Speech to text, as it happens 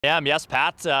Yes,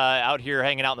 Pat, out here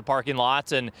hanging out in the parking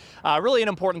lot, and really an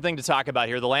important thing to talk about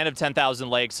here. The land of 10,000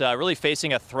 lakes really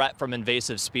facing a threat from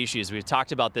invasive species. We've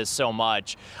talked about this so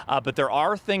much, but there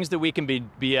are things that we can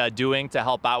be doing to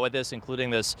help out with this, including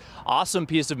this awesome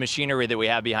piece of machinery that we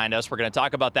have behind us. We're going to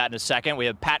talk about that in a second. We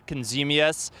have Pat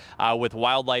Konzemius with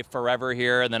Wildlife Forever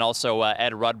here, and then also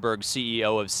Ed Rudberg,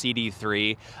 CEO of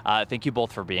CD3. Thank you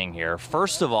both for being here.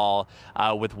 First of all,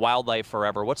 with Wildlife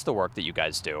Forever, what's the work that you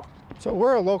guys do? So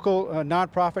we're a local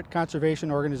nonprofit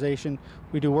conservation organization.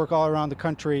 We do work all around the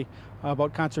country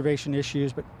about conservation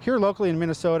issues, but here locally in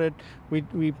Minnesota, we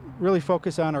really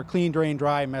focus on our clean, drain,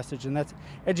 dry message, and that's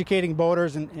educating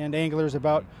boaters and anglers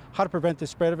about how to prevent the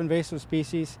spread of invasive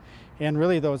species and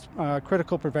really those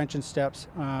critical prevention steps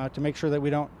to make sure that we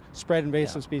don't spread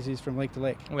invasive species from lake to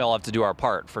lake. We all have to do our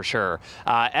part, for sure.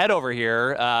 Ed over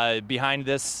here, behind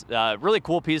this really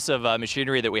cool piece of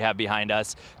machinery that we have behind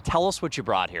us. Tell us what you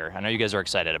brought here. I know you guys are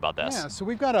excited about this. Yeah, so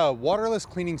we've got a waterless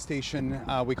cleaning station.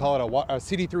 We call it a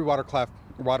CD3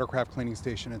 watercraft cleaning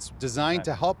station. It's designed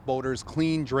to help boaters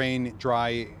clean, drain,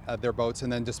 dry their boats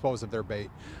and then dispose of their bait.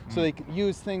 So they can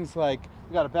use things like,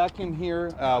 we got a vacuum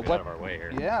here, out of our way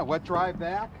here. Yeah, wet dry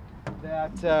vac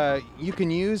that you can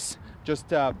use. Just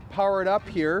power it up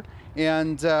here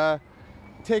and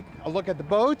take a look at the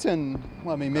boat, and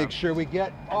let me make sure we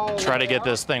get all. Try to get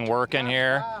this thing working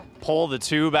here. Pull the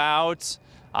tube out.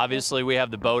 Obviously, we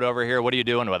have the boat over here. What are you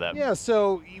doing with it? Yeah,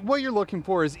 so what you're looking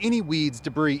for is any weeds,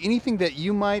 debris, anything that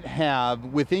you might have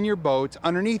within your boat,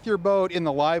 underneath your boat, in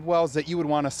the live wells that you would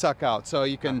want to suck out. So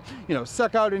you can,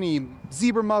 suck out any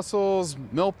zebra mussels,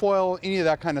 milfoil, any of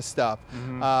that kind of stuff.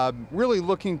 Really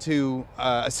looking to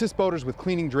assist boaters with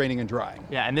cleaning, draining, and drying.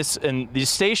 Yeah, and these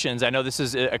stations, I know this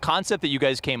is a concept that you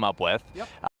guys came up with. Yep.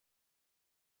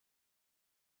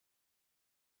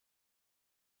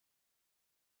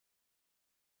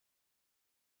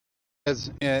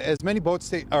 As many boat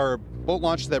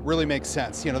launches that really make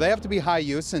sense. They have to be high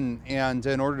use and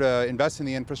in order to invest in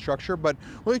the infrastructure, but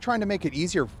really trying to make it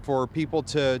easier for people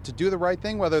to do the right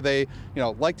thing, whether they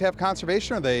like to have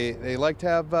conservation or they like to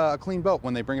have a clean boat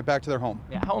when they bring it back to their home.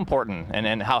 Yeah, how important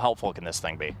and how helpful can this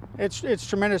thing be? It's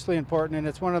tremendously important, and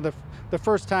it's one of the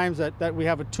first times that we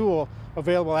have a tool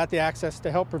available at the Access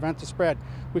to help prevent the spread.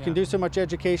 We can do so much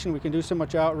education, we can do so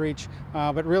much outreach,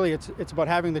 but really it's about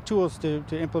having the tools to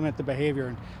implement the behavior.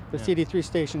 And the CD3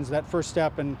 station's that first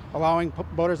step in allowing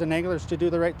boaters and anglers to do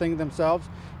the right thing themselves.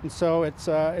 And so it's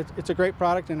a great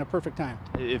product and a perfect time.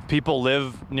 If people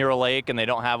live near a lake and they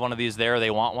don't have one of these there,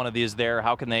 they want one of these there,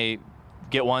 how can they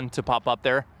get one to pop up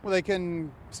there? Well, they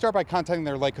can start by contacting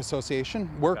their lake association,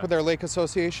 work with their lake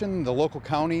association, the local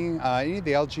county, any of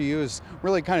the LGUs,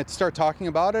 really kind of start talking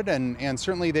about it, and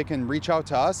certainly they can reach out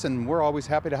to us, and we're always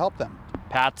happy to help them.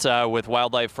 Pat with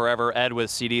Wildlife Forever, Ed with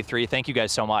CD3, thank you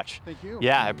guys so much. Thank you.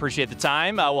 Yeah, I appreciate the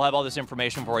time. We'll have all this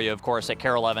information for you, of course, at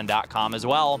care11.com as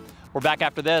well. We're back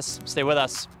after this. Stay with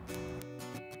us.